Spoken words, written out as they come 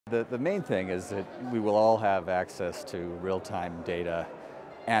The main thing is that we will all have access to real-time data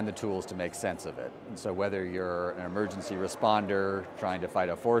and the tools to make sense of it. And so whether you're an emergency responder trying to fight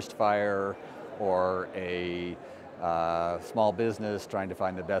a forest fire or a small business trying to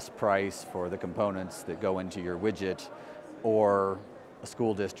find the best price for the components that go into your widget, or a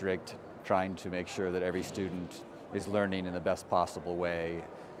school district trying to make sure that every student is learning in the best possible way,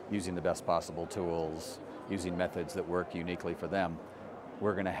 using the best possible tools, using methods that work uniquely for them,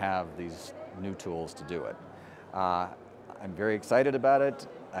 we're going to have these new tools to do it. I'm very excited about it.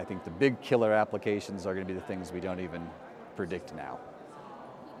 I think the big killer applications are going to be the things we don't even predict now,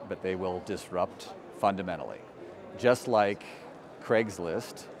 but they will disrupt fundamentally. Just like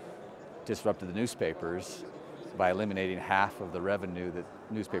Craigslist disrupted the newspapers by eliminating half of the revenue that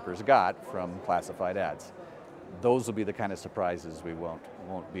newspapers got from classified ads. Those will be the kind of surprises we won't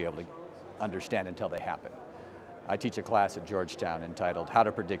be able to understand until they happen. I teach a class at Georgetown entitled How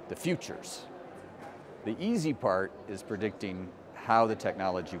to Predict the Futures. The easy part is predicting how the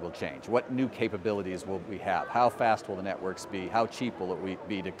technology will change. What new capabilities will we have? How fast will the networks be? How cheap will it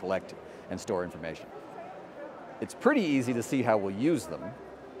be to collect and store information? It's pretty easy to see how we'll use them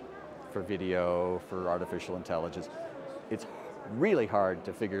for video, for artificial intelligence. It's really hard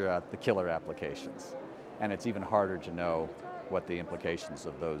to figure out the killer applications. And it's even harder to know what the implications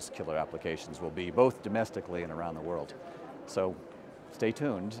of those killer applications will be, both domestically and around the world. So stay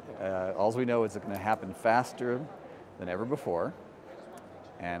tuned. All we know is it's going to happen faster than ever before.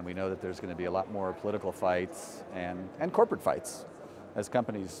 And we know that there's going to be a lot more political fights and corporate fights as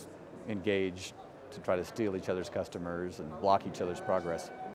companies engage to try to steal each other's customers and block each other's progress.